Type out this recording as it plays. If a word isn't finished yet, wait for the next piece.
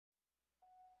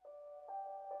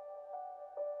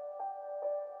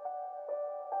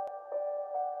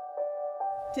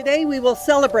Today we will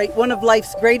celebrate one of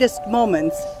life's greatest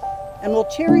moments and will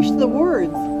cherish the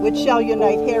words which shall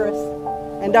unite Haris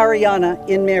and Arijana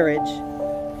in marriage.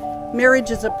 Marriage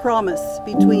is a promise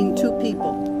between two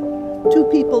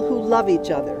people who love each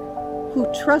other, who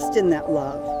trust in that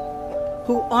love,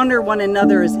 who honor one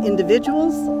another as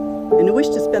individuals, and who wish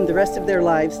to spend the rest of their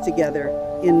lives together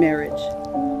in marriage.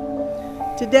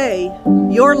 Today,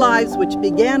 your lives, which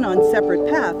began on separate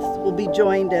paths, will be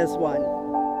joined as one.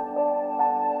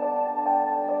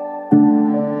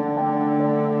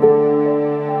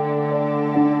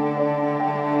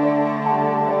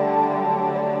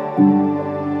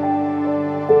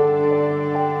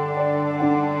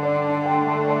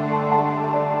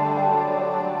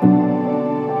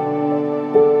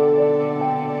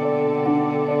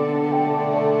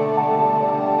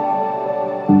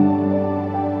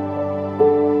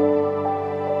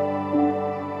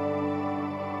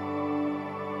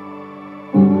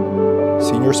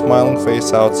 Seeing your smiling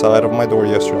face outside of my door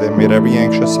yesterday made every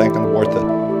anxious second worth it.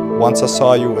 Once I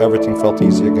saw you, everything felt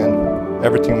easy again.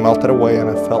 Everything melted away and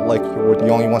I felt like you were the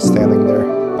only one standing there.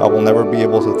 I will never be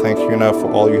able to thank you enough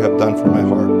for all you have done for my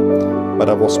heart, but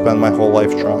I will spend my whole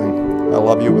life trying. I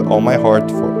love you with all my heart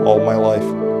for all my life.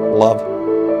 Love,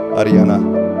 Arijana.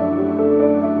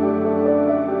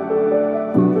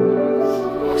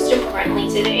 Most importantly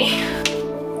today,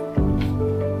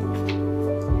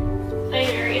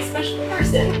 special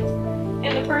person,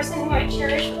 and the person who I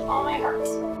cherish with all my heart.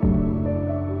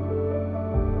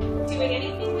 Doing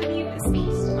anything with you is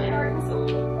peace to my heart and soul.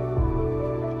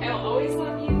 I will always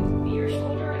love you, be your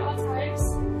shoulder at all times,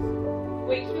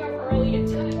 wake you up early at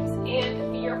times,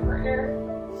 and be your partner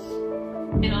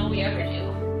in all we ever do.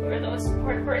 You are the most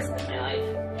important person in my life.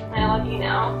 I love you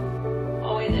now,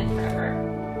 always and forever.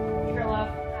 Your love,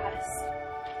 Haris.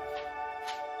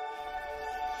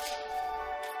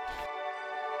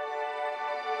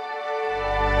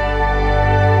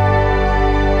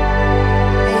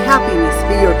 Happiness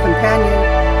be your companion,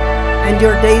 and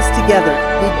your days together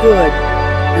be good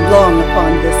and long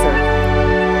upon this earth.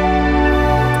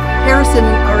 Haris and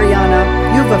Arijana,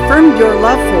 you've affirmed your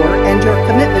love for and your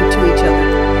commitment to each other.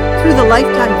 Through the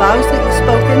lifetime vows that you've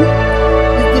spoken,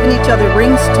 you've given each other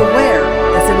rings to wear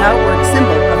as an outward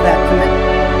symbol of that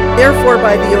commitment. Therefore,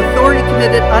 by the authority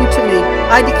committed unto me,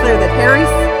 I declare that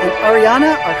Haris and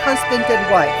Arijana are husband and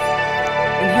wife.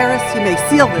 And Haris, you may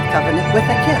seal the covenant with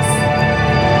a kiss.